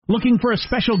Looking for a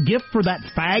special gift for that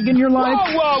fag in your life?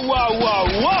 Whoa.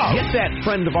 Get that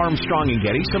friend of Armstrong and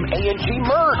Getty some A&G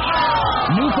merch.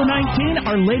 New for 19,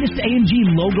 our latest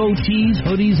A&G logo tees,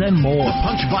 hoodies, and more. The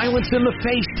Punch Violence in the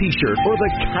Face t-shirt or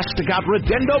the Castigat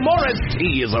Redendo Morris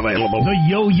tee is available. The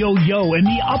Yo and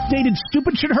the updated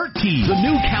Stupid Should Hurt tee. The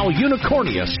new Cal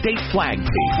Unicornia state flag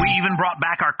tee. We even brought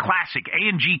back our classic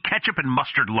A&G ketchup and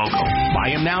mustard logo.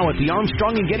 Buy them now at the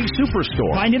Armstrong and Getty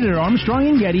Superstore. Find it at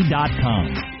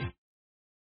armstrongandgetty.com.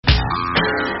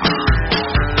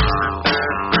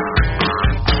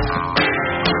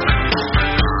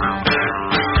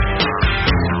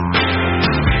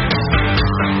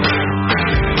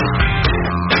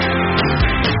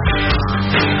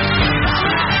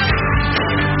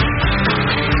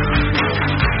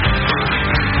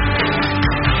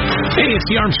 Hey, it's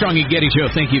the Armstrong and Getty Show.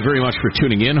 Thank you very much for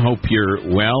tuning in. Hope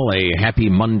you're well. A happy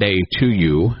Monday to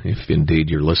you, if indeed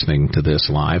you're listening to this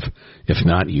live. If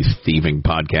not, you thieving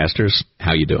podcasters,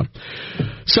 how you doing?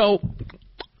 So,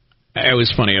 it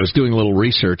was funny. I was doing a little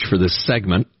research for this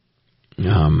segment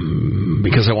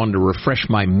because I wanted to refresh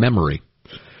my memory.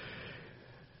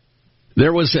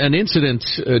 There was an incident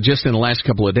just in the last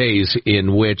couple of days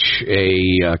in which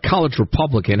a college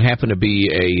Republican, happened to be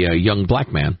a young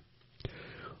black man,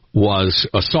 was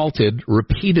assaulted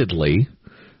repeatedly,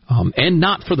 and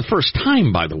not for the first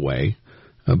time, by the way,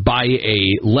 by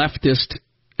a leftist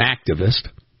activist.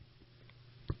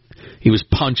 He was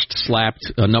punched,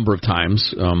 slapped a number of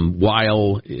times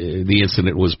while the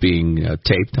incident was being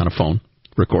taped on a phone,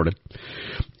 recorded.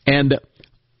 And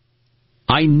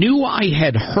I knew I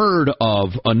had heard of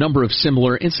a number of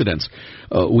similar incidents.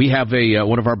 We have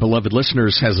one of our beloved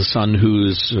listeners has a son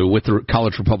who's with the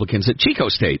college Republicans at Chico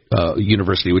State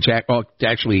University, which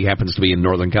actually happens to be in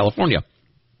Northern California.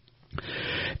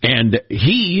 And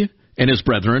he and his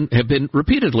brethren have been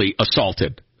repeatedly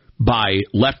assaulted by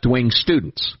left-wing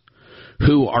students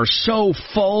who are so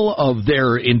full of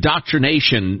their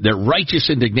indoctrination, their righteous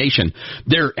indignation,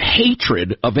 their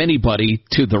hatred of anybody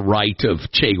to the right of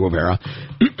Che Guevara,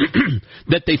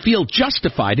 that they feel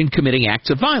justified in committing acts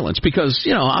of violence. Because,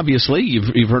 you know, obviously,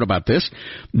 you've heard about this,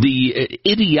 the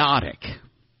idiotic,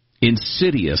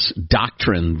 insidious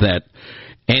doctrine that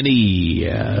any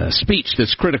speech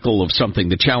that's critical of something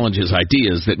that challenges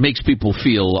ideas, that makes people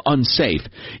feel unsafe,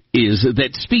 is that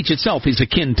speech itself is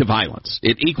akin to violence.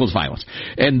 It equals violence.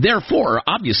 And therefore,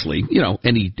 obviously, you know,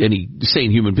 any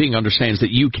sane human being understands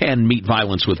that you can meet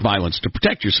violence with violence to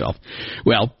protect yourself.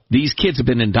 Well, these kids have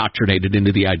been indoctrinated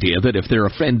into the idea that if they're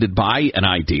offended by an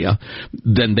idea,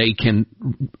 then they can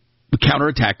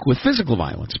counterattack with physical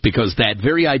violence, because that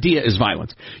very idea is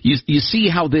violence. You see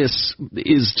how this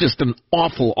is just an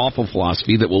awful, awful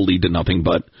philosophy that will lead to nothing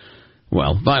but,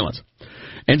 well, violence.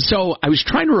 And so I was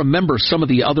trying to remember some of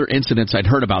the other incidents I'd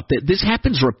heard about. This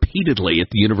happens repeatedly at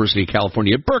the University of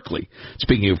California at Berkeley,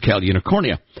 speaking of Cal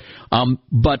Unicornia.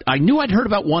 But I knew I'd heard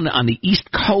about one on the East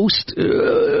Coast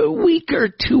a week or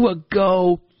two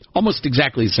ago, almost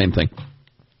exactly the same thing.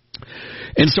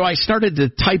 And so I started to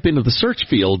type into the search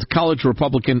field, college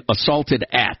Republican assaulted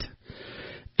at.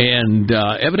 And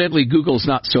evidently Google's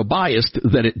not so biased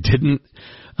that it didn't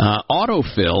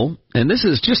autofill. And this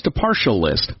is just a partial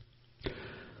list.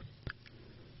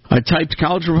 I typed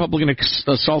college Republican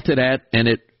assaulted at, and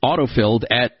it autofilled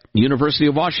at University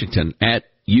of Washington, at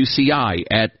UCI,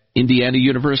 at Indiana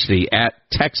University, at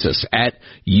Texas, at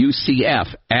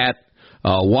UCF, at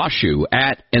WashU,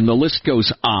 at, and the list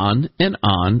goes on and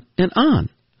on and on.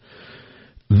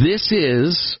 This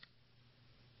is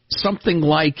something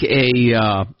like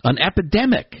an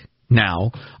epidemic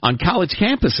now on college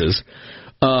campuses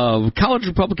of college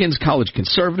Republicans, college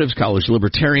conservatives, college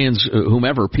libertarians,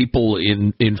 whomever, people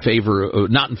in favor,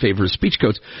 not in favor of speech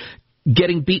codes,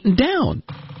 getting beaten down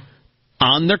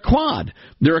on their quad.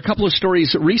 There are a couple of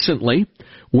stories recently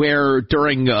where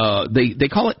during, they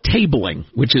call it tabling,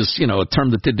 which is, you know, a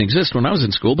term that didn't exist when I was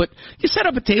in school, but you set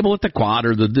up a table at the quad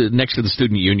or the next to the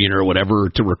student union or whatever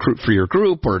to recruit for your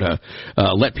group or to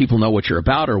let people know what you're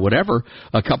about or whatever.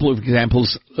 A couple of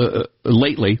examples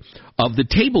lately of the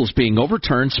tables being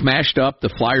overturned, smashed up,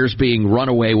 the flyers being run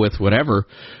away with, whatever,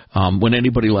 when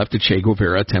anybody left at Che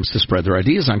Guevara attempts to spread their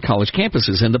ideas on college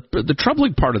campuses. And the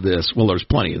troubling part of this, well, there's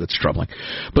plenty that's troubling,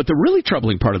 but the really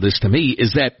troubling part of this to me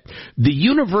is that the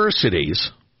universities,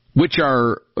 which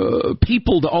are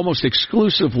peopled almost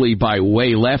exclusively by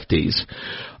way lefties,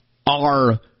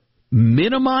 are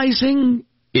minimizing,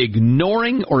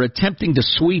 ignoring, or attempting to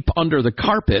sweep under the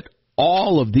carpet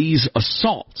all of these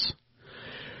assaults.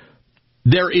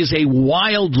 There is a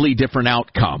wildly different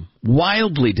outcome,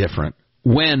 wildly different.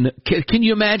 When, can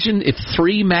you imagine if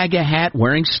 3 MAGA hat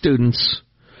wearing students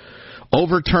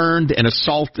overturned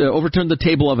the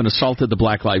table of and assaulted the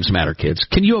Black Lives Matter kids.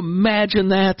 Can you imagine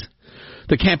that?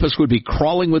 The campus would be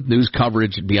crawling with news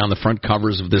coverage. It'd be on the front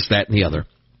covers of this, that, and the other.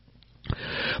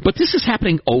 But this is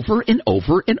happening over and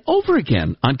over and over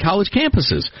again on college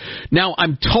campuses. Now,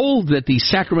 I'm told that the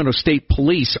Sacramento State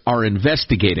Police are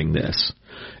investigating this.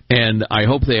 And I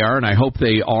hope they are, and I hope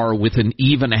they are with an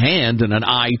even hand and an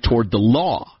eye toward the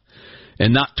law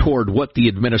and not toward what the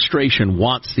administration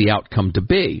wants the outcome to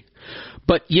be.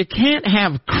 But you can't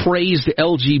have crazed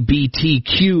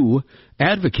LGBTQ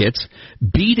advocates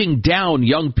beating down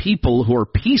young people who are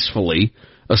peacefully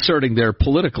asserting their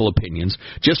political opinions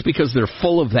just because they're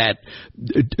full of that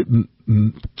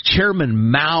Chairman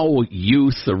Mao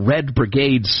youth, the Red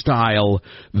Brigade style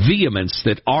vehemence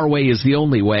that our way is the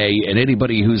only way and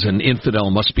anybody who's an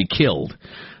infidel must be killed.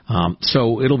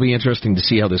 So it'll be interesting to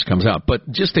see how this comes out.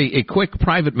 But just a quick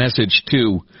private message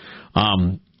to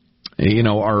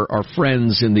our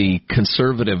friends in the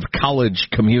conservative college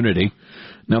community,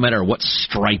 no matter what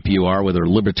stripe you are, whether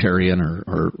libertarian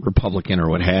or Republican or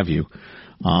what have you.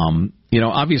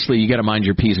 Obviously you got to mind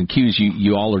your P's and Q's.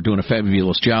 You all are doing a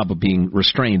fabulous job of being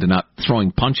restrained and not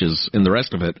throwing punches in the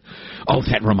rest of it. Oh,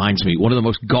 that reminds me. One of the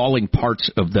most galling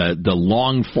parts of the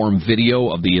long-form video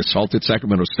of the assault at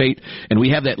Sacramento State, and we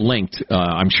have that linked,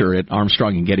 I'm sure, at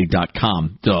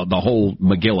armstrongandgetty.com, the whole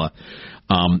Megillah.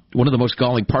 One of the most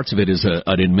galling parts of it is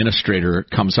an administrator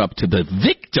comes up to the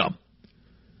victim,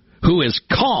 who is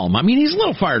calm. I mean, he's a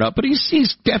little fired up, but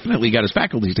he's definitely got his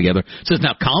faculties together. Says,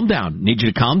 now calm down. Need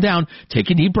you to calm down. Take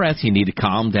a deep breath. You need to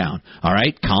calm down. All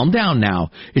right? Calm down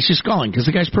now. It's just galling because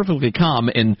the guy's perfectly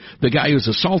calm, and the guy who's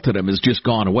assaulted him has just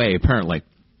gone away, apparently.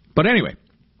 But anyway,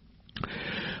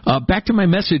 back to my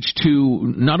message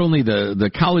to not only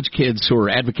the college kids who are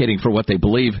advocating for what they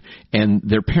believe and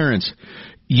their parents.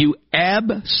 You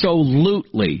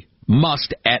absolutely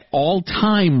must at all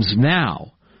times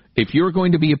now, if you're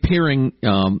going to be appearing,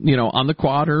 on the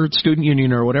quad or student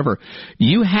union or whatever,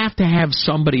 you have to have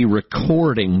somebody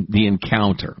recording the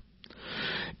encounter.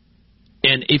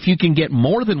 And if you can get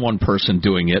more than one person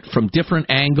doing it from different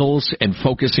angles and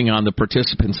focusing on the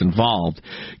participants involved,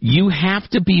 you have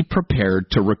to be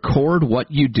prepared to record what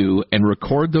you do and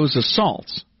record those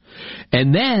assaults.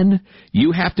 And then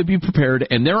you have to be prepared,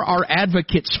 and there are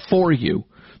advocates for you.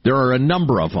 There are a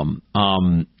number of them.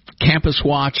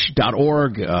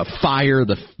 CampusWatch.org, FIRE,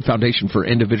 the Foundation for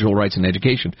Individual Rights and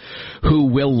Education, who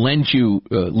will lend you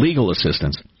legal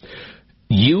assistance.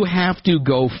 You have to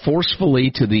go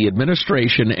forcefully to the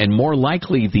administration and more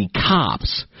likely the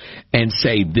cops and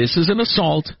say, this is an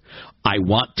assault. I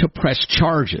want to press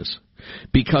charges.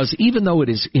 Because even though it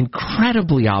is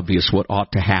incredibly obvious what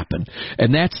ought to happen,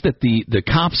 and that's that the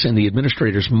cops and the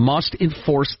administrators must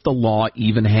enforce the law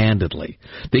even-handedly.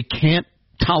 They can't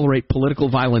tolerate political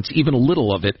violence, even a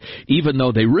little of it, even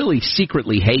though they really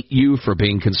secretly hate you for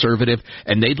being conservative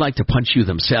and they'd like to punch you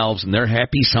themselves and they're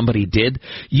happy somebody did.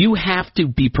 You have to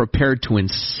be prepared to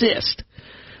insist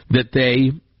that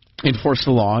they enforce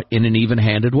the law in an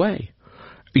even-handed way.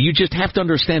 You just have to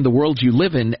understand the world you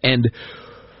live in, and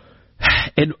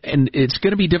it's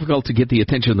going to be difficult to get the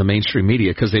attention of the mainstream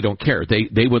media because they don't care.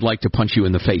 They would like to punch you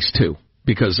in the face, too,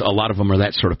 because a lot of them are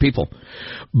that sort of people.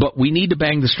 But we need to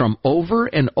bang this drum over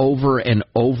and over and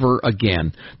over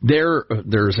again.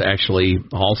 There's actually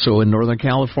also in Northern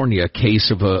California a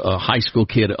case of a high school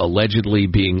kid allegedly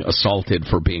being assaulted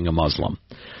for being a Muslim.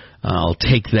 I'll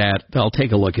take that. I'll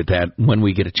take a look at that when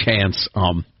we get a chance.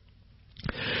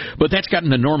 But that's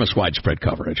gotten enormous widespread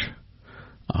coverage.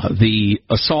 The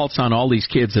assaults on all these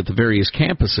kids at the various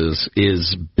campuses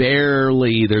there's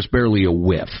barely a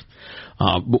whiff.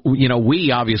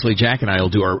 We obviously, Jack and I will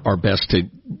do our best to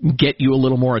get you a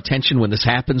little more attention when this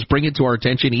happens. Bring it to our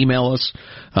attention. Email us,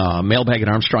 mailbag at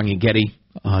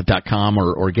armstrongandgetty.com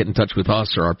or get in touch with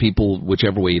us or our people,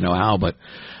 whichever way you know how. But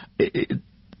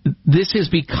this has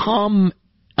become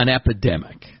an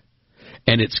epidemic,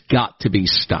 and it's got to be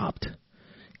stopped.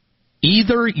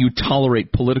 Either you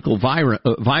tolerate political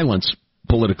violence,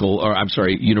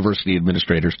 university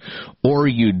administrators, or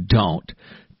you don't,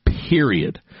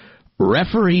 period.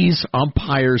 Referees,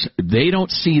 umpires, they don't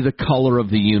see the color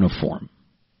of the uniform.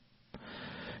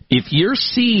 If you're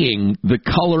seeing the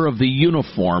color of the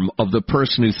uniform of the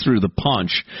person who threw the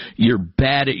punch, you're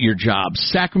bad at your job.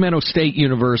 Sacramento State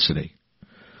University.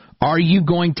 Are you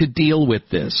going to deal with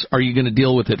this? Are you going to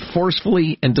deal with it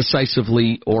forcefully and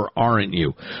decisively, or aren't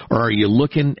you? Or are you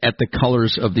looking at the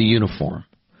colors of the uniform?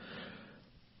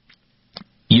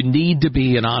 You need to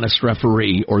be an honest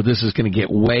referee, or this is going to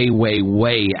get way, way,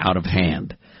 way out of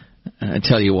hand. I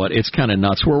tell you what, it's kind of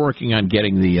nuts. We're working on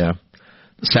getting the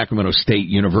Sacramento State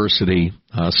University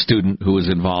student who was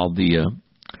involved, the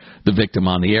victim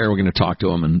on the air. We're going to talk to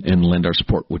him and lend our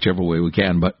support whichever way we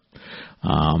can. But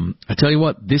I tell you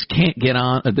what, this can't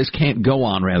go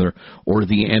on, or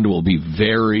the end will be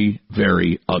very,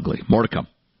 very ugly. More to come.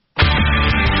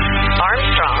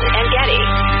 Armstrong and Getty.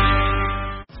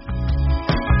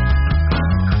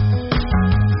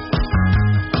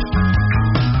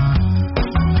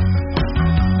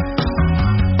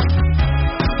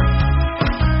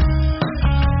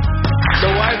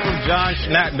 John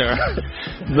Schnattner,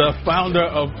 the founder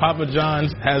of Papa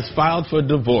John's, has filed for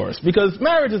divorce because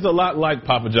marriage is a lot like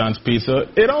Papa John's pizza.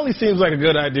 It only seems like a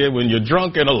good idea when you're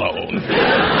drunk and alone.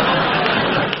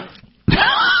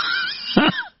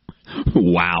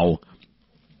 Wow.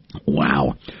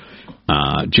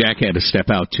 Jack had to step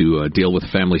out to deal with the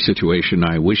family situation.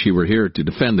 I wish he were here to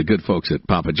defend the good folks at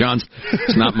Papa John's.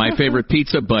 It's not my favorite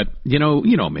pizza, but you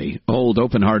know me, old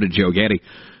open-hearted Joe Getty.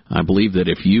 I believe that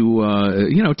if you,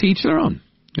 to each their own.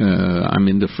 I'm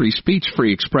into free speech,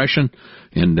 free expression,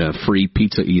 and free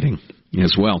pizza eating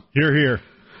as well. Hear, hear.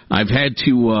 I've had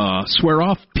to swear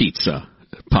off pizza,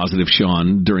 positive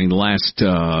Sean, during the last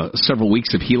several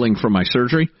weeks of healing from my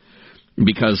surgery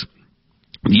because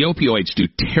the opioids do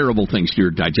terrible things to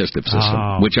your digestive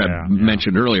system, which I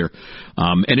mentioned earlier.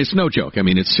 And it's no joke. I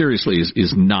mean, it seriously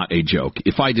is not a joke.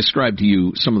 If I describe to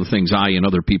you some of the things I and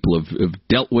other people have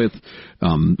dealt with,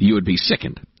 you would be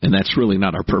sickened. And that's really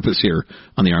not our purpose here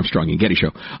on the Armstrong and Getty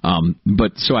Show.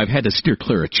 But so I've had to steer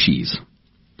clear of cheese.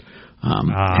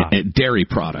 Dairy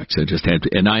products.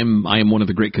 And I am one of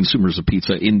the great consumers of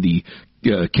pizza in the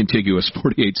contiguous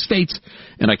 48 states,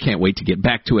 and I can't wait to get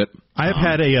back to it. I have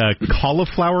had a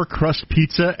cauliflower crust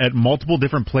pizza at multiple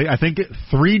different places. I think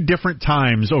 3 different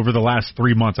times over the last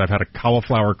 3 months I've had a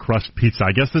cauliflower crust pizza.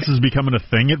 I guess this is becoming a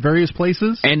thing at various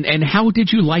places. And how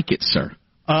did you like it, sir?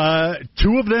 2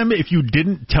 of them, if you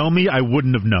didn't tell me, I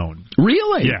wouldn't have known.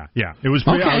 Really? Yeah. It was.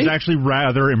 Okay. I was actually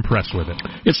rather impressed with it.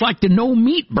 It's like the no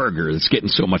meat burger that's getting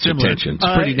so much attention.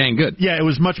 It's pretty dang good. Yeah, it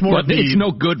was much more. But it's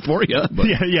no good for you. But.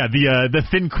 Yeah. The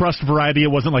thin crust variety.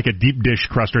 It wasn't like a deep dish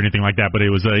crust or anything like that. But it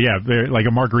was very, like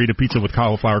a margarita pizza with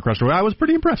cauliflower crust. I was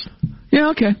pretty impressed. Yeah.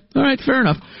 Okay. All right. Fair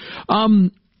enough.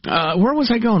 Where was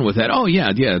I going with that? Oh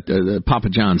yeah. Papa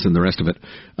John's and the rest of it.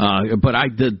 But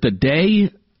the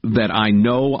day that I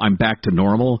know I'm back to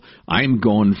normal, I'm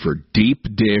going for deep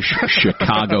dish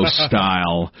Chicago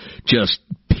style, just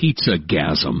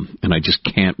pizza-gasm, and I just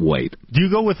can't wait. Do you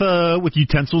go with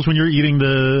utensils when you're eating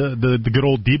the good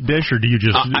old deep dish, or do you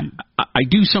just? I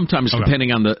do sometimes,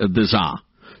 depending on the za.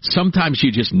 Sometimes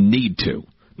you just need to.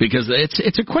 Because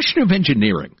it's a question of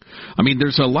engineering. I mean,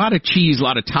 there's a lot of cheese, a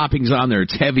lot of toppings on there.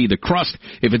 It's heavy. The crust,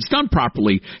 if it's done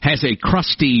properly, has a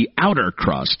crusty outer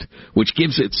crust, which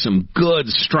gives it some good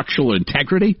structural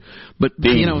integrity. But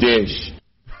dish.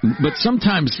 But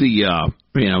sometimes the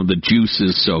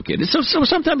juices soak in. So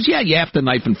sometimes, you have to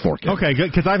knife and fork it. Okay, good,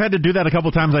 because I've had to do that a couple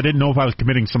of times. I didn't know if I was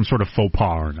committing some sort of faux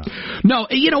pas or not. No,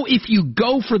 if you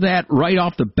go for that right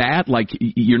off the bat, like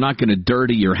you're not going to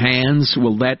dirty your hands,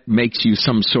 well, that makes you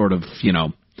some sort of,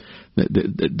 I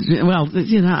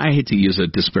hate to use a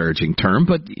disparaging term,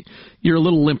 but you're a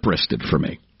little limp-wristed for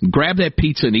me. Grab that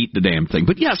pizza and eat the damn thing.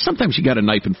 But, sometimes you got to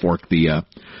knife and fork the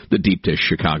deep dish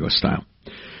Chicago style.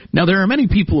 Now, there are many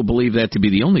people who believe that to be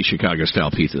the only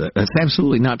Chicago-style pizza. That's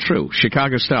absolutely not true.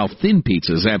 Chicago-style thin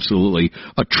pizza is absolutely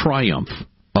a triumph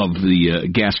of the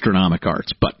gastronomic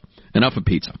arts. But enough of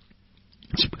pizza.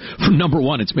 Number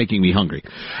one, it's making me hungry.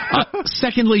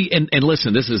 Secondly, and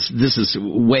listen, this is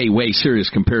way, way serious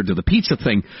compared to the pizza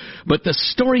thing, but the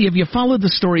story, have you followed the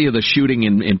story of the shooting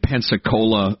in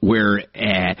Pensacola where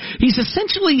he's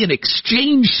essentially an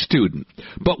exchange student,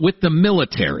 but with the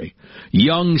military,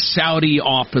 young Saudi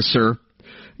officer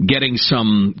getting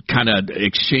some kind of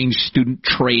exchange student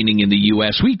training in the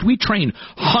U.S. We train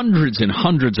hundreds and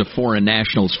hundreds of foreign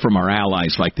nationals from our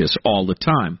allies like this all the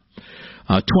time.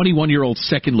 21-year-old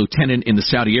second lieutenant in the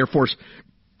Saudi Air Force.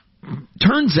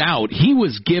 Turns out he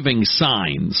was giving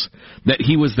signs that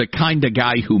he was the kind of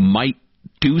guy who might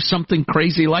do something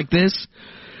crazy like this.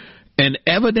 And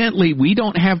evidently we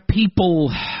don't have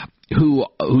people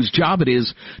whose job it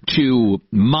is to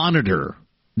monitor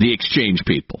the exchange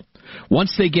people.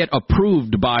 Once they get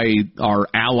approved by our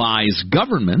allies'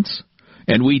 governments,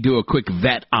 and we do a quick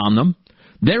vet on them,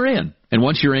 they're in. And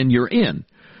once you're in, you're in.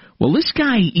 Well, this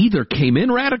guy either came in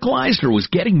radicalized or was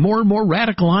getting more and more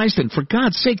radicalized, and for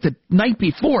God's sake, the night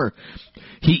before,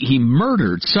 he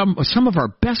murdered some of our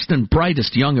best and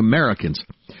brightest young Americans.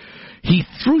 He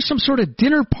threw some sort of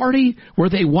dinner party where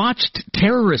they watched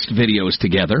terrorist videos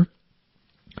together,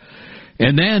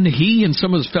 And then he and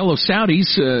some of his fellow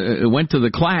Saudis went to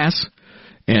the class,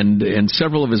 and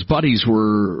several of his buddies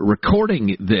were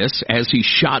recording this as he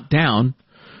shot down,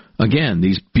 again,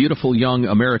 these beautiful young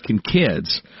American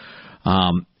kids.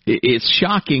 It's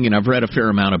shocking, and I've read a fair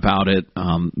amount about it.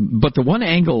 But the one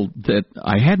angle that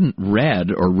I hadn't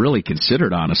read or really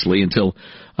considered, honestly, until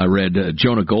I read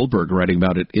Jonah Goldberg writing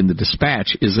about it in the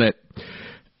Dispatch, is that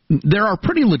there are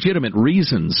pretty legitimate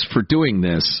reasons for doing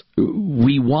this.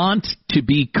 We want to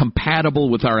be compatible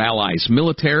with our allies'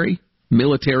 militaries.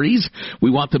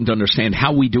 We want them to understand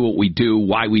how we do what we do,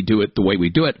 why we do it the way we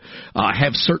do it,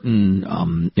 have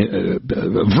certain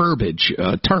verbiage,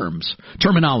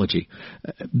 terminology,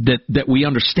 that we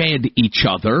understand each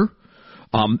other,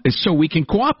 so we can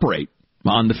cooperate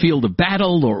on the field of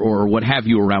battle or what have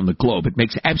you around the globe. It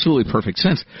makes absolutely perfect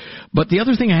sense. But the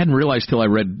other thing I hadn't realized till I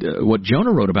read what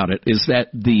Jonah wrote about it is that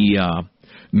the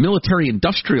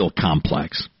military-industrial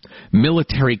complex,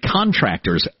 military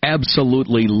contractors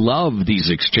absolutely love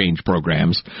these exchange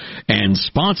programs and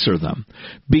sponsor them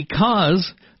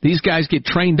because these guys get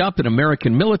trained up in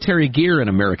American military gear and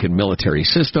American military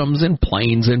systems and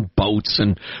planes and boats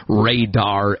and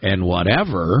radar and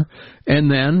whatever.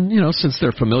 And then, since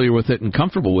they're familiar with it and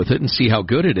comfortable with it and see how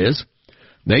good it is,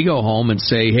 they go home and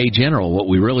say, hey, General, what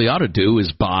we really ought to do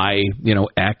is buy,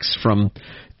 X from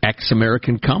X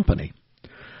American company.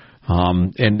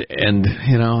 You're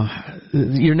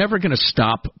never going to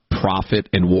stop profit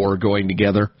and war going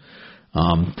together.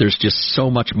 There's just so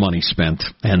much money spent,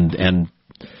 and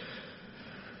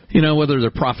whether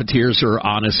they're profiteers or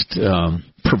honest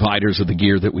providers of the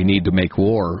gear that we need to make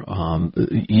war,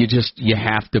 you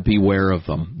have to beware of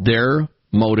them. Their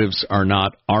motives are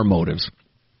not our motives.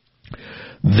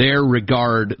 Their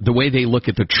regard, the way they look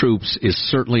at the troops, is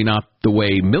certainly not the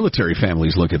way military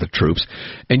families look at the troops.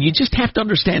 And you just have to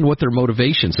understand what their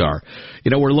motivations are.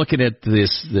 We're looking at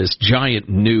this giant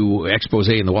new expose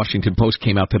in the Washington Post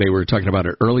came out today. We were talking about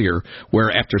it earlier, where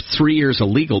after 3 years of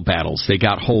legal battles, they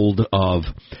got hold of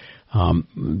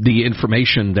the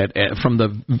information that from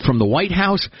the White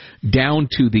House down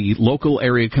to the local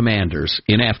area commanders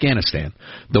in Afghanistan.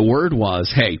 The word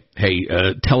was, hey,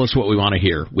 tell us what we want to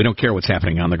hear. We don't care what's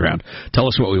happening on the ground. Tell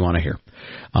us what we want to hear.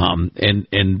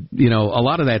 And a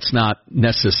lot of that's not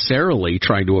necessarily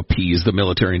trying to appease the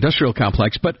military-industrial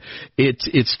complex, but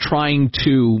it's trying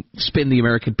to spin the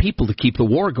American people to keep the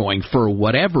war going for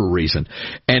whatever reason.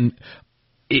 And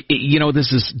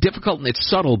this is difficult and it's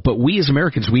subtle, but we as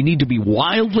Americans, we need to be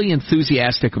wildly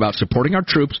enthusiastic about supporting our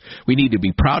troops. We need to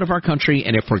be proud of our country,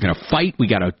 and if we're going to fight, we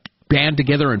got to band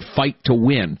together and fight to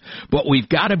win. But we've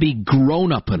got to be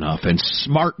grown up enough and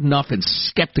smart enough and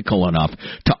skeptical enough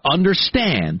to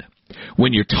understand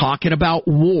when you're talking about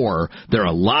war, there are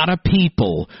a lot of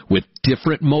people with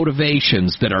different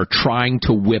motivations that are trying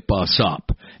to whip us up.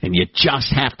 And you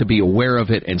just have to be aware of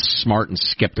it and smart and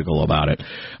skeptical about it.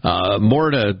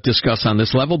 More to discuss on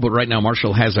this level, but right now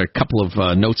Marshall has a couple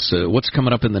of notes. What's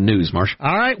coming up in the news, Marshall?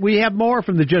 All right, we have more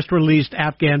from the just-released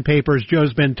Afghan papers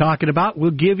Joe's been talking about.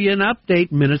 We'll give you an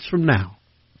update minutes from now.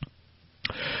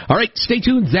 All right, stay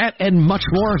tuned. That and much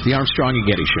more. The Armstrong and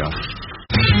Getty Show.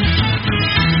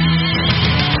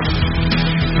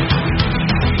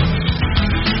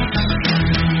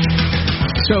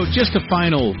 So just a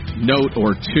final note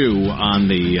or two on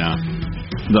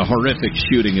the horrific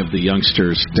shooting of the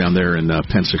youngsters down there in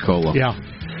Pensacola. Yeah.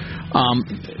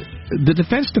 The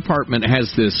Defense Department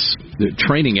has this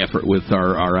training effort with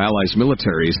our allies'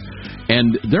 militaries,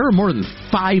 and there are more than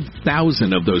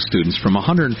 5,000 of those students from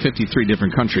 153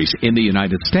 different countries in the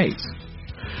United States.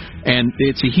 And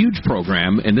it's a huge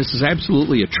program, and this is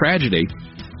absolutely a tragedy.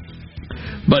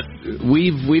 But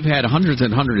we've had hundreds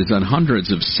and hundreds and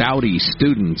hundreds of Saudi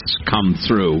students come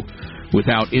through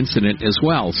without incident as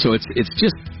well. So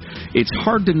it's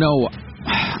hard to know.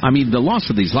 I mean, the loss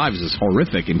of these lives is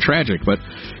horrific and tragic, but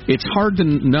it's hard to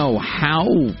know how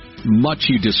much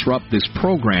you disrupt this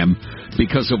program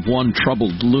because of one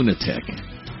troubled lunatic.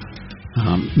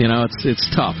 It's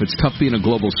tough. It's tough being a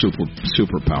global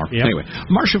superpower. Yep. Anyway,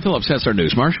 Marshall Phillips has our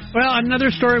news. Marsh? Well,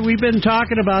 another story we've been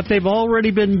talking about. They've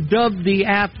already been dubbed the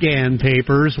Afghan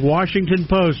papers. Washington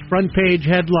Post front page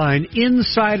headline: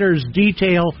 Insiders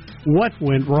detail what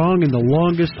went wrong in the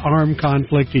longest armed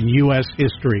conflict in U.S.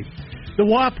 history. The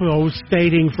WAPO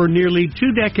stating for nearly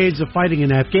 2 decades of fighting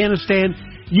in Afghanistan,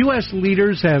 U.S.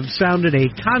 leaders have sounded a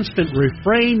constant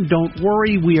refrain: don't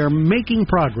worry, we are making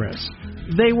progress.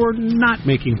 They were not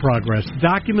making progress.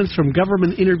 Documents from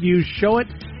government interviews show it,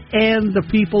 and the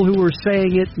people who were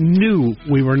saying it knew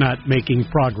we were not making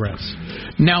progress.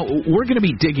 Now, we're going to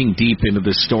be digging deep into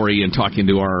this story and talking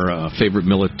to our favorite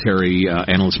military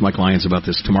analyst, Mike Lyons, about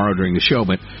this tomorrow during the show,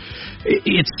 but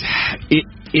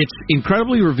it's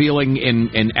incredibly revealing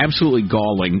and absolutely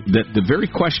galling that the very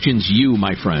questions you,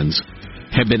 my friends,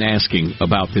 have been asking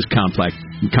about this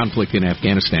conflict in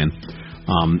Afghanistan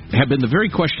have been the very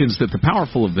questions that the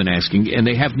powerful have been asking, and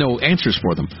they have no answers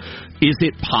for them. Is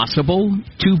it possible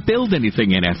to build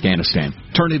anything in Afghanistan,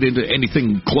 turn it into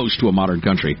anything close to a modern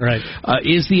country? Right.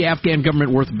 Is the Afghan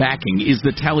government worth backing? Is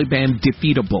the Taliban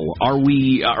defeatable? Are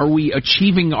we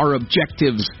achieving our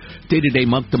objectives day to day,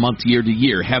 month to month, year to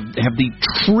year? Have the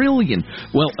trillion?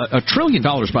 Well, $1 trillion,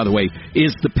 by the way,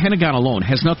 is the Pentagon alone.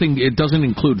 Has nothing. It doesn't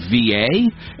include VA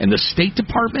and the State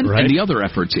Department and the other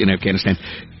efforts in Afghanistan.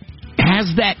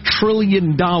 Has that $1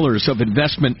 trillion of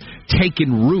investment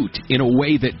taken root in a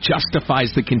way that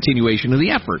justifies the continuation of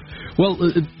the effort? Well,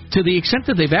 to the extent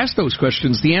that they've asked those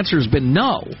questions, the answer has been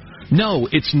no. No,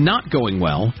 it's not going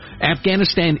well.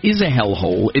 Afghanistan is a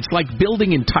hellhole. It's like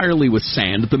building entirely with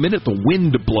sand. The minute the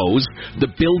wind blows, the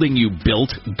building you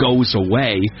built goes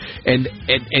away. And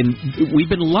we've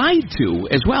been lied to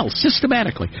as well,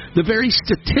 systematically. The very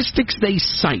statistics they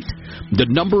cite, the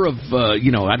number of,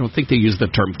 I don't think they use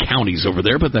the term counties over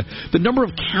there, but the number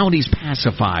of counties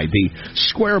pacified, the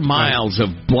square miles of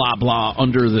blah, blah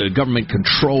under the government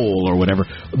control or whatever,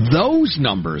 those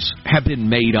numbers have been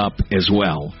made up as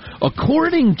well,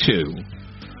 according to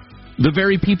the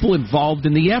very people involved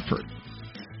in the effort.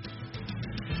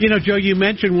 You know, Joe, you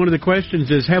mentioned one of the questions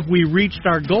is, have we reached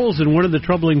our goals? And one of the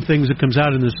troubling things that comes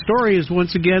out in this story is,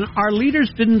 once again, our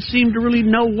leaders didn't seem to really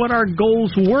know what our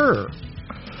goals were.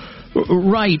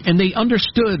 Right, and they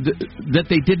understood that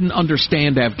they didn't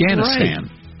understand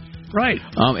Afghanistan. Right.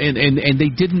 And they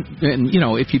didn't, and,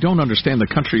 if you don't understand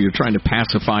the country you're trying to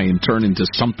pacify and turn into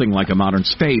something like a modern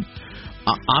state,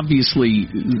 obviously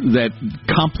that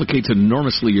complicates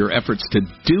enormously your efforts to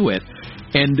do it.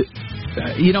 And,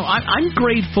 I'm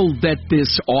grateful that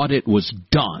this audit was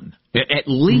done. At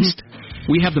least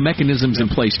we have the mechanisms in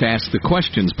place to ask the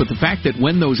questions. But the fact that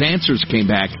when those answers came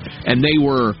back and they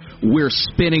were, we're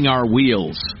spinning our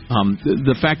wheels,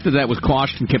 the fact that was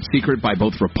quashed and kept secret by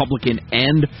both Republican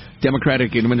and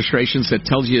Democratic administrations, that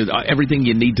tells you everything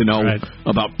you need to know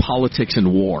about politics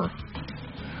and war.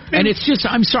 And it's just,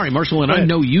 I'm sorry, Marshall, and I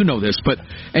know you know this, but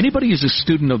anybody who's a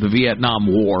student of the Vietnam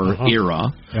War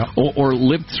era or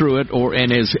lived through it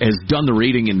and has done the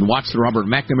reading and watched the Robert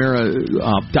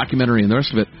McNamara documentary and the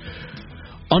rest of it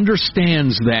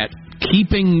understands that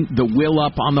keeping the will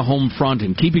up on the home front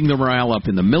and keeping the morale up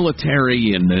in the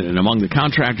military and among the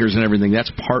contractors and everything,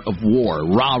 that's part of war.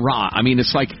 Rah-rah. I mean,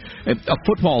 it's like a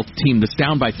football team that's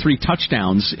down by 3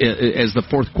 touchdowns as the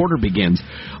fourth quarter begins.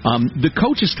 The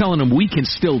coach is telling them, we can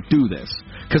still do this.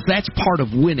 Because that's part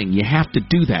of winning. You have to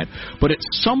do that. But at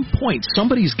some point,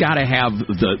 somebody's got to have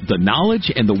the knowledge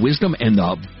and the wisdom and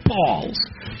the balls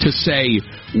to say,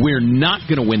 we're not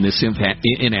going to win this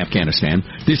in Afghanistan.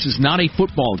 This is not a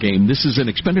football game. This is an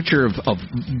expenditure of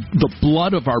the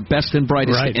blood of our best and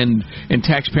brightest and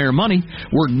taxpayer money.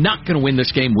 We're not going to win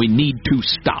this game. We need to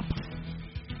stop.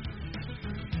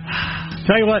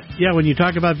 Tell you what, when you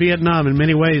talk about Vietnam, in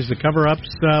many ways, the cover-ups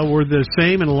were the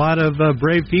same, and a lot of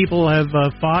brave people have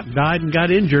fought, died, and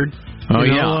got injured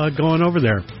going over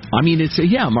there. I mean, it's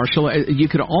Marshall, you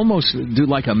could almost do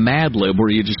like a Mad Lib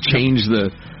where you just change the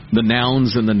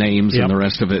nouns and the names and the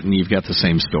rest of it, and you've got the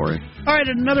same story. All right,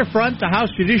 at another front, the House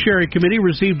Judiciary Committee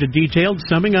received a detailed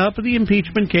summing up of the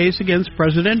impeachment case against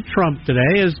President Trump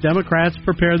today as Democrats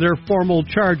prepare their formal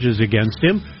charges against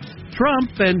him.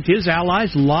 Trump and his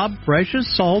allies lobbed fresh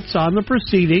assaults on the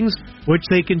proceedings, which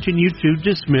they continue to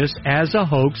dismiss as a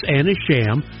hoax and a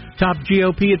sham. Top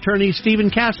GOP attorney Stephen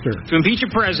Castor. To impeach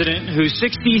a president who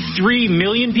 63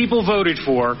 million people voted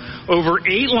for over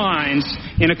 8 lines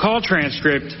in a call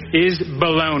transcript is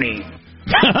baloney.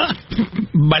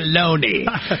 Baloney.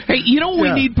 Hey, you know what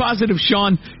we need positive,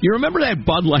 Sean? You remember that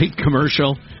Bud Light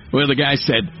commercial where the guy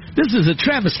said, this is a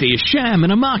travesty, a sham,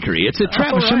 and a mockery. It's a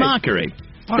travesty mockery.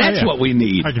 That's what we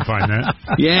need. I can find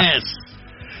that. Yes.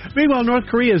 Meanwhile, North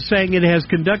Korea is saying it has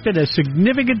conducted a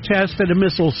significant test at a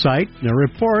missile site. A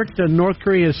report in North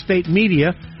Korea's state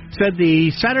media said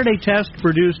the Saturday test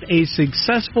produced a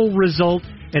successful result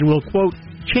and will, quote,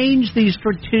 change the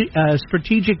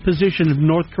strategic position of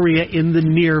North Korea in the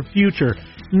near future.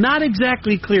 Not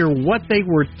exactly clear what they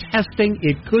were testing.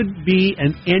 It could be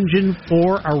an engine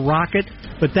for a rocket,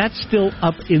 but that's still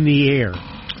up in the air.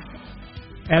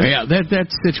 That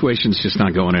situation's just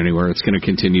not going anywhere. It's going to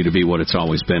continue to be what it's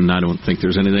always been. I don't think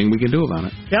there's anything we can do about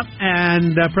it. Yep,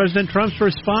 and President Trump's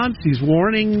response, he's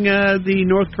warning the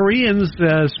North Koreans,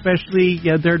 especially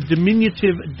their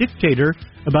diminutive dictator,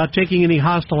 about taking any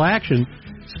hostile action.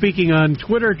 Speaking on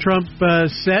Twitter, Trump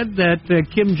said that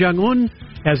Kim Jong-un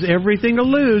has everything to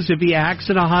lose if he acts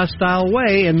in a hostile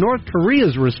way, and North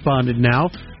Korea's responded now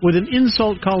with an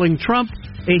insult calling Trump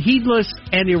a heedless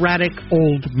and erratic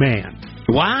old man.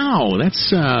 Wow,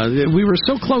 that's we were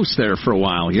so close there for a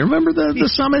while. You remember the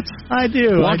summit? I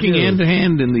do. Walking hand to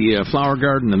hand in the flower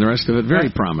garden and the rest of it,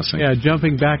 very promising. Yeah,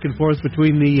 jumping back and forth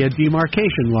between the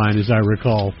demarcation line, as I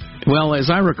recall. Well, as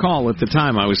I recall at the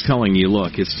time, I was telling you,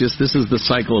 look, it's just this is the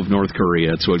cycle of North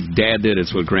Korea. It's what Dad did.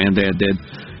 It's what Granddad did.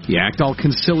 You act all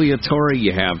conciliatory.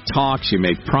 You have talks. You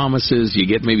make promises. You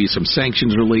get maybe some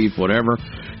sanctions relief, whatever.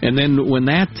 And then when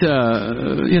that,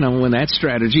 when that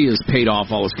strategy is paid off,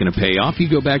 all it's going to pay off, you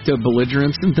go back to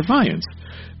belligerence and defiance.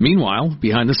 Meanwhile,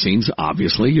 behind the scenes,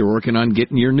 obviously, you're working on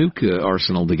getting your nuke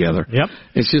arsenal together. Yep.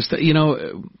 It's just,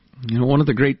 one of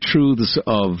the great truths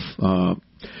of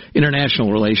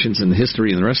international relations and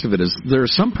history and the rest of it is there are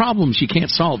some problems you can't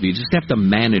solve. You just have to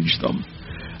manage them.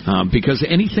 Because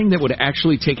anything that would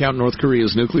actually take out North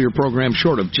Korea's nuclear program,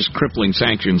 short of just crippling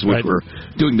sanctions, which we're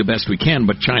doing the best we can,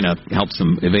 but China helps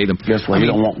them evade them. Guess what? He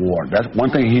don't want war. That's one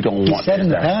thing he don't want. He said in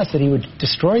the past that he would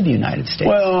destroy the United States.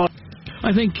 Well,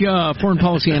 I think foreign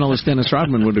policy analyst Dennis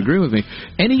Rodman would agree with me.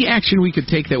 Any action we could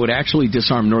take that would actually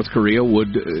disarm North Korea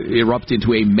would erupt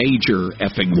into a major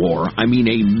effing war. I mean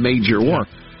a major war.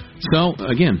 So,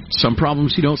 again, some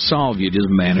problems you don't solve, you just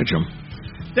manage them.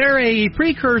 They're a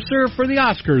precursor for the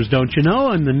Oscars, don't you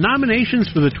know? And the nominations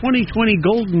for the 2020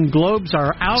 Golden Globes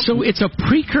are out. So it's a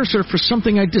precursor for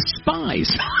something I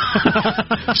despise.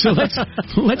 So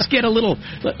let's get a little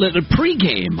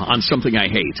pregame on something I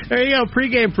hate. There you go,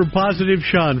 pregame from Positive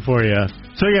Sean for you.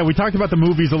 So, yeah, we talked about the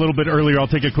movies a little bit earlier.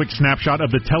 I'll take a quick snapshot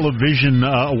of the television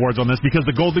awards on this because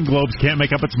the Golden Globes can't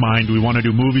make up its mind. Do we want to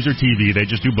do movies or TV? They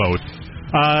just do both.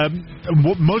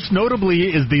 Most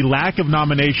notably is the lack of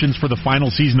nominations for the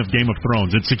final season of Game of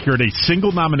Thrones. It secured a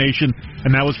single nomination,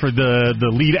 and that was for the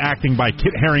lead acting by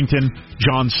Kit Harington,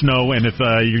 Jon Snow, and if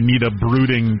you need a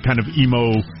brooding kind of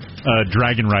emo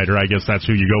dragon rider, I guess that's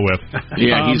who you go with.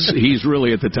 Yeah, he's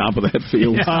really at the top of that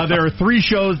field. There are 3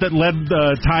 shows that led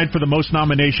tied for the most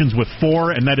nominations with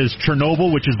 4, and that is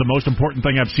Chernobyl, which is the most important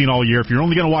thing I've seen all year. If you're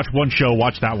only going to watch one show,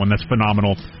 watch that one. That's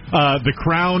phenomenal. The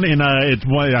Crown in its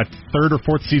 3rd or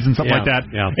 4th season, something like that.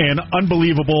 Yeah. And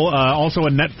Unbelievable, also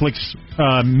a Netflix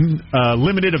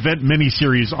limited event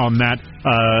miniseries on that.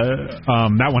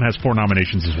 That one has 4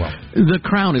 nominations as well. The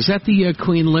Crown, is that the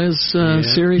Queen Liz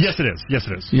series? Yes, it is. Yes,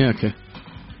 it is. Yeah, okay.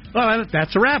 Well,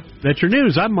 that's a wrap. That's your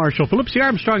news. I'm Marshall Phillips, the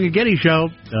Armstrong and Getty Show,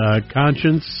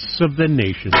 conscience of the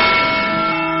nation.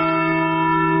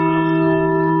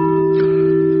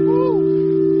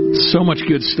 So much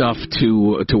good stuff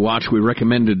to watch. We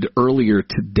recommended earlier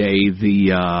today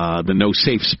the No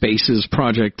Safe Spaces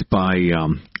project by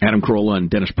Adam Carolla and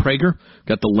Dennis Prager.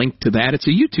 Got the link to that. It's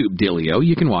a YouTube dealio.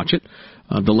 You can watch it.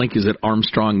 The link is at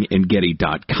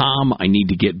ArmstrongandGetty.com. I need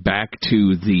to get back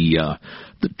to the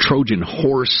Trojan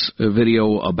Horse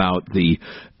video about the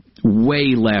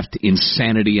way left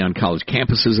insanity on college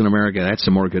campuses in America. That's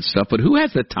some more good stuff. But who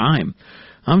has the time?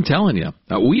 I'm telling you,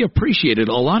 we appreciate it.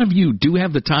 A lot of you do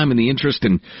have the time and the interest,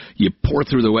 and you pour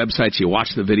through the websites, you watch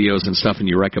the videos and stuff, and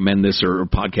you recommend this or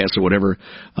podcast or whatever.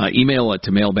 Email it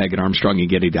to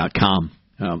mailbag@armstrongandgetty.com.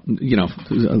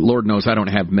 Lord knows I don't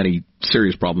have many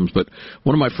serious problems, but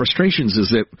one of my frustrations is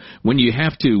that when you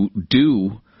have to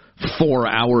do 4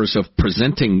 hours of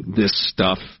presenting this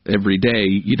stuff every day,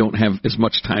 you don't have as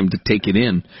much time to take it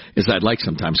in as I'd like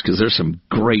sometimes because there's some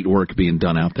great work being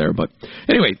done out there. But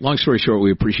anyway, long story short,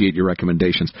 we appreciate your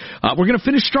recommendations. We're going to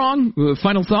finish strong.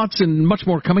 Final thoughts and much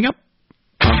more coming up.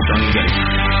 Armstrong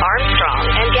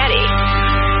and Getty.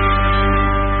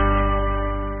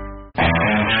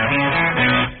 Armstrong and Getty.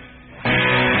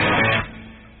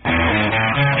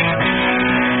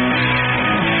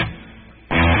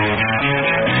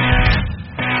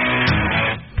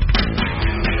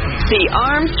 The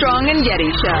Armstrong and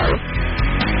Getty Show.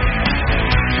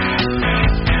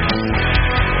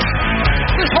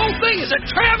 This whole thing is a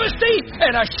travesty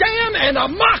and a sham and a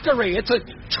mockery. It's a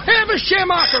travesty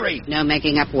mockery. No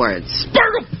making up words.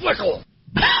 Spergel-flickle.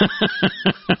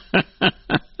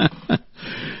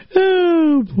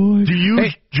 Oh, boy.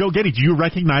 Joe Getty, do you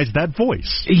recognize that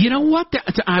voice? You know what?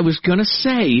 I was going to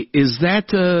say, is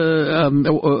that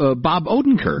Bob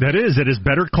Odenkirk? That is. It is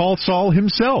Better Call Saul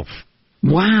himself.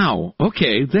 Wow.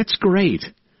 Okay, that's great.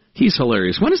 He's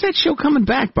hilarious. When is that show coming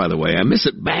back, by the way? I miss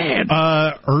it bad.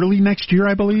 Early next year,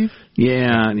 I believe.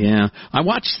 Yeah. I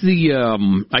watched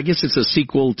the, I guess it's a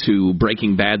sequel to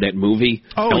Breaking Bad, that movie,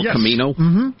 El Camino.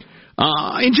 Mm-hmm.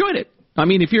 I enjoyed it. I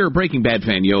mean, if you're a Breaking Bad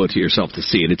fan, you owe it to yourself to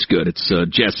see it. It's good. It's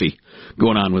Jesse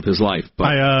going on with his life. But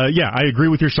I agree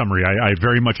with your summary. I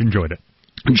very much enjoyed it.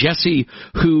 Jesse,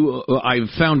 who I've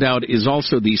found out is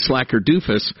also the slacker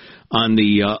doofus on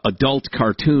the adult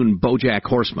cartoon BoJack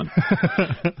Horseman,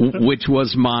 which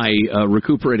was my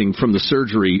recuperating from the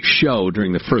surgery show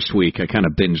during the first week. I kind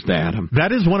of binged that.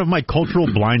 That is one of my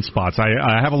cultural blind spots.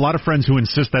 I have a lot of friends who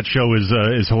insist that show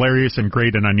is hilarious and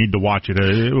great, and I need to watch it.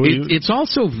 It's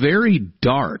also very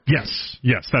dark. Yes,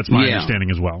 that's my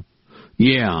understanding as well.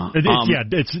 Yeah.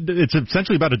 It's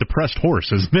essentially about a depressed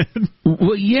horse, isn't it?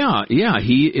 Well, yeah.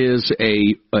 He is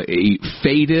a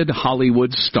faded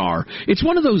Hollywood star. It's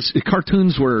one of those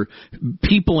cartoons where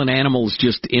people and animals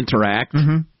just interact,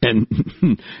 and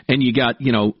you got,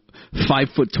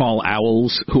 5-foot-tall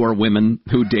owls who are women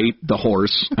who date the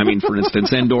horse. I mean, for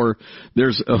instance, or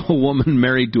there's a woman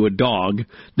married to a dog.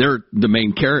 They're the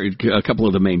main character, a couple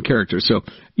of the main characters. So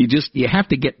you have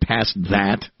to get past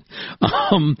that.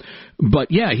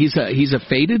 But yeah, he's a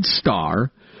faded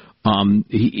star.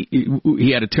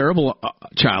 He had a terrible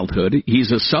childhood.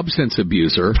 He's a substance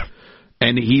abuser,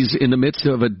 and he's in the midst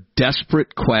of a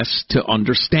desperate quest to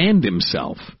understand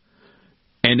himself.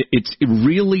 And it's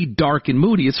really dark and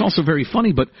moody. It's also very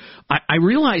funny, but I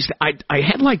realized I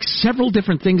had like several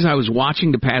different things I was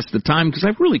watching to pass the time because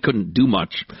I really couldn't do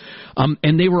much.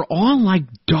 And they were all like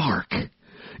dark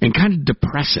and kind of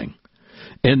depressing.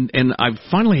 And I've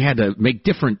finally had to make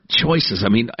different choices. I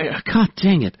mean, God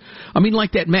dang it. I mean,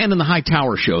 like that Man in the High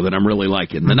Tower show that I'm really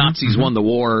liking. The Nazis won the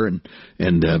war and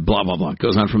blah, blah, blah. It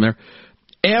goes on from there.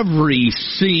 Every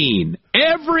scene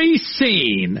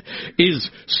is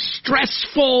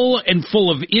stressful and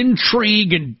full of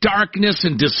intrigue and darkness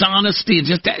and dishonesty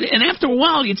and after a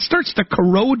while it starts to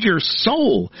corrode your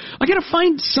soul. I got to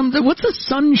find what's the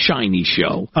sunshiny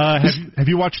show? Have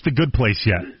you watched The Good Place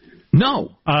yet?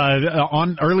 No.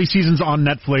 On early seasons on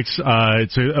Netflix,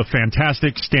 it's a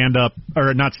fantastic stand-up,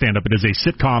 or not stand-up, it is a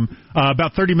sitcom,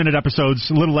 about 30-minute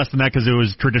episodes, a little less than that because it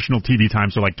was traditional TV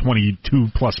time, so like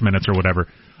 22-plus minutes or whatever.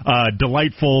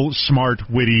 Delightful, smart,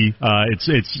 witty,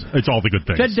 it's all the good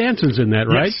things. Ted Danson's in that,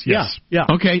 right? Yes. Yeah.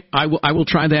 Okay, I will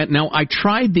try that. Now, I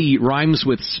tried the Rhymes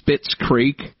with Spitz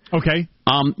Creek. Okay.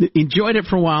 Enjoyed it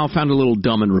for a while, found it a little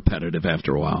dumb and repetitive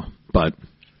after a while, but...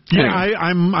 Yeah,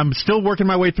 I'm still working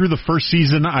my way through the first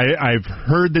season. I've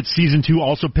heard that season 2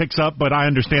 also picks up, but I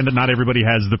understand that not everybody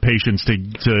has the patience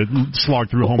to slog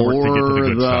through homework to get to the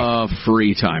good stuff. Or the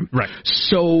free time. Right.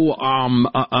 So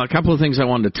a couple of things I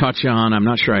wanted to touch on. I'm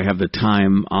not sure I have the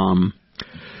time.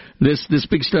 This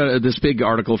big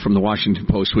article from the Washington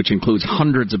Post, which includes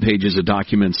hundreds of pages of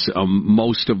documents,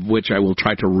 most of which I will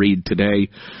try to read today,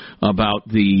 about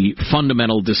the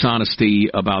fundamental dishonesty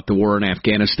about the war in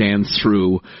Afghanistan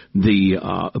through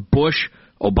the Bush,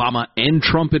 Obama, and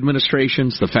Trump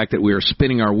administrations, the fact that we are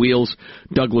spinning our wheels.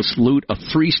 Douglas Lute, a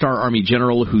 3-star Army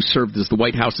general who served as the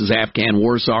White House's Afghan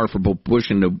war czar for both Bush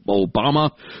and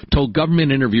Obama, told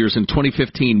government interviewers in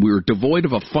 2015 we were devoid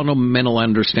of a fundamental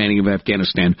understanding of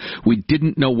Afghanistan. We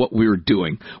didn't know what we were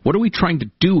doing. What are we trying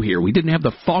to do here? We didn't have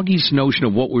the foggiest notion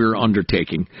of what we were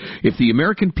undertaking. If the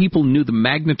American people knew the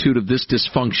magnitude of this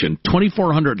dysfunction,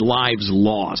 2,400 lives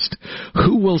lost,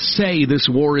 who will say this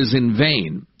war is in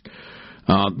vain?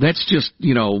 That's just,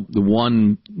 the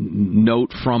one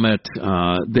note from it.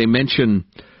 They mention,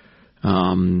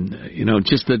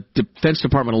 just the Defense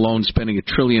Department alone spending $1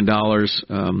 trillion.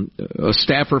 A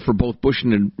staffer for both Bush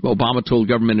and Obama told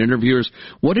government interviewers,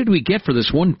 what did we get for this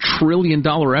 $1 trillion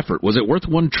effort? Was it worth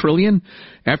 $1 trillion?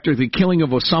 After the killing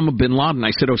of Osama bin Laden,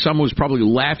 I said Osama was probably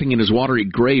laughing in his watery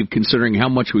grave considering how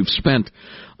much we've spent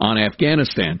on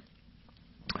Afghanistan.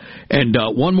 And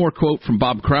one more quote from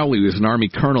Bob Crowley, who was an Army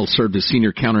colonel, served as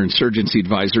senior counterinsurgency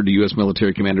advisor to U.S.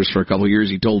 military commanders for a couple of years.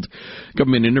 He told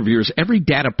government interviewers every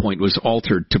data point was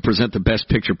altered to present the best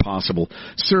picture possible.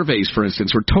 Surveys, for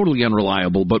instance, were totally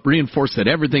unreliable, but reinforced that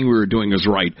everything we were doing was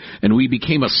right, and we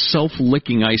became a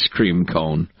self-licking ice cream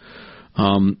cone.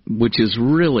 Which is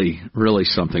really, really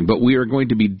something. But we are going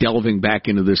to be delving back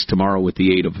into this tomorrow with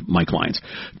the aid of Mike Lyons.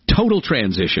 Total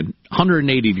transition,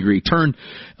 180-degree turn.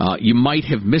 You might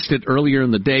have missed it earlier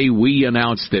in the day. We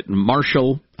announced that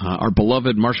Marshall, our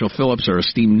beloved Marshall Phillips, our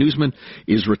esteemed newsman,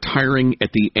 is retiring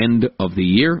at the end of the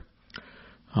year.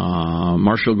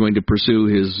 Marshall going to pursue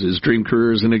his dream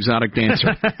career as an exotic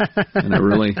dancer. And I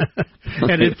really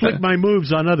and inflict my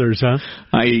moves on others, huh?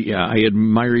 I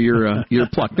admire your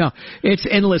pluck. Now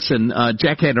and listen,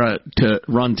 Jack had to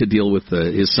run to deal with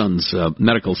his son's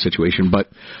medical situation, but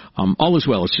all is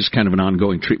well. It's just kind of an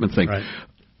ongoing treatment thing. Right.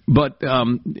 But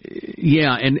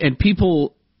and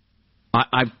people,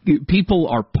 people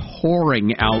are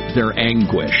pouring out their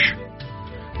anguish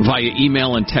via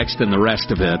email and text and the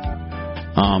rest of it.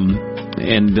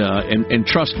 And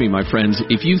trust me, my friends,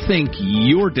 if you think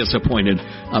you're disappointed,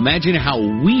 imagine how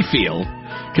we feel.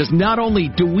 Because not only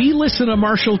do we listen to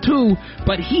Marshall, too,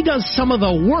 but he does some of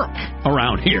the work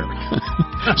around here.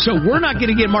 So we're not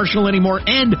going to get Marshall anymore,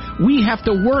 and we have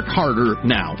to work harder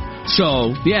now.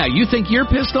 So, yeah, you think you're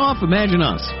pissed off? Imagine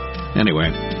us. Anyway,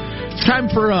 it's time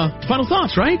for final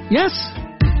thoughts, right? Yes?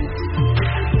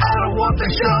 I don't want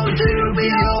the show to be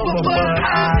over, but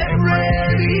I'm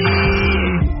ready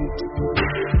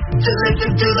to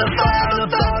listen to the final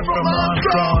thought from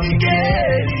Armstrong and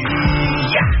Getty.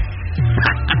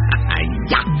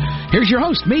 Here's your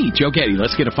host, me, Joe Getty.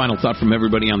 Let's get a final thought from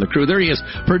everybody on the crew. There he is,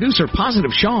 producer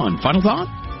Positive Sean. Final thought?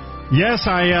 Yes,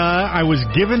 I was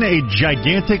given a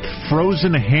gigantic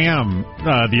frozen ham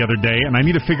the other day, and I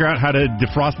need to figure out how to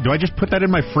defrost. Do I just put that in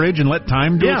my fridge and let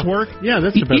time do its work? Yeah,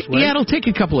 that's the best way. Yeah, it'll take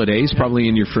a couple of days, probably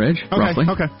in your fridge, roughly.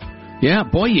 Okay. Yeah,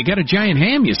 boy, you got a giant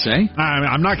ham, you say?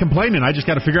 I'm not complaining. I just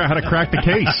got to figure out how to crack the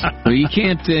case. Well, you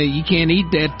can't eat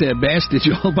that bastard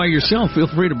all by yourself. Feel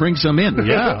free to bring some in.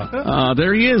 Yeah.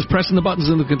 There he is, pressing the buttons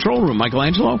in the control room.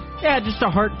 Michelangelo? Yeah, just a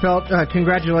heartfelt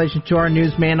congratulations to our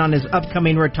newsman on his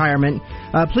upcoming retirement.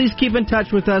 Please keep in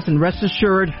touch with us, and rest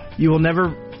assured, you will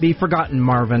never be forgotten,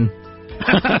 Marvin.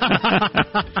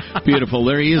 Beautiful.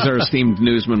 There he is, our esteemed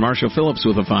newsman, Marshall Phillips,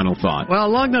 with a final thought. Well,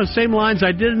 along those same lines,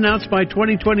 I did announce my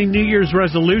 2020 New Year's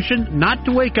resolution not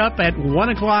to wake up at 1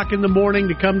 o'clock in the morning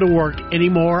to come to work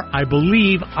anymore. I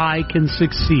believe I can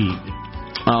succeed.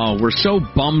 Oh, we're so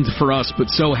bummed for us, but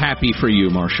so happy for you,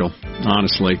 Marshall.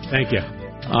 Honestly. Thank you.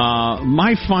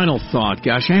 My final thought,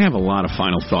 gosh, I have a lot of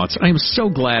final thoughts. I am so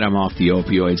glad I'm off the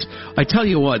opioids. I tell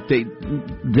you what,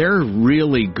 they're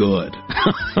really good.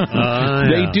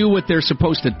 They do what they're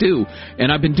supposed to do.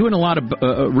 And I've been doing a lot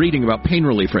of reading about pain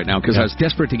relief right now because I was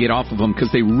desperate to get off of them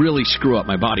because they really screw up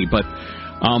my body. But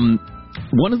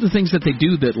one of the things that they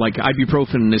do that like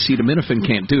ibuprofen and acetaminophen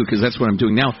can't do, because that's what I'm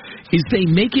doing now, is they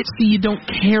make it so you don't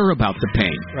care about the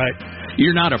pain. Right.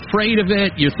 You're not afraid of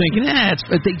it. You're thinking,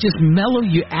 they just mellow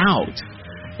you out.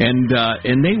 And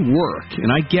they work. And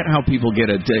I get how people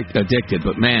get addicted,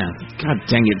 but man, God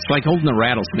dang it. It's like holding a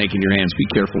rattlesnake in your hands. Be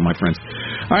careful, my friends.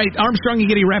 All right, Armstrong and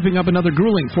Getty wrapping up another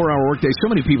grueling 4-hour workday.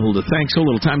 So many people to thank. So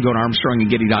little time. Go to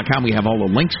ArmstrongandGetty.com. We have all the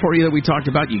links for you that we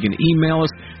talked about. You can email us.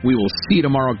 We will see you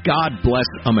tomorrow. God bless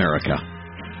America.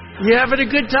 You having a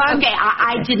good time? Okay,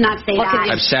 I did not say that.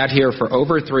 I've sat here for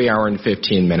over 3 hours and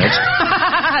 15 minutes.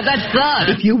 That's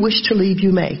good. If you wish to leave,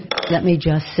 you may. Let me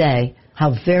just say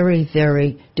how very,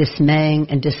 very dismaying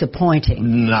and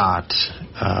disappointing. Not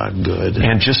good.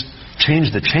 And just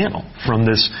change the channel from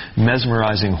this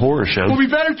mesmerizing horror show. We'll be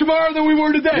better tomorrow than we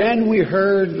were today. Then we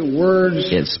heard the words.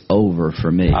 It's over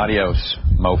for me. Adios,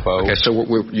 mofo. Okay, so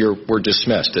we're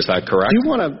dismissed. Is that correct? Do you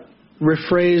want to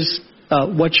rephrase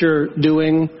what you're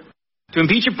doing? To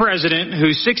impeach a president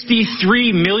who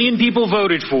 63 million people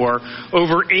voted for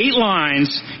over 8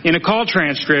 lines in a call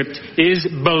transcript is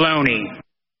baloney.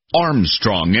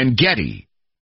 Armstrong and Getty.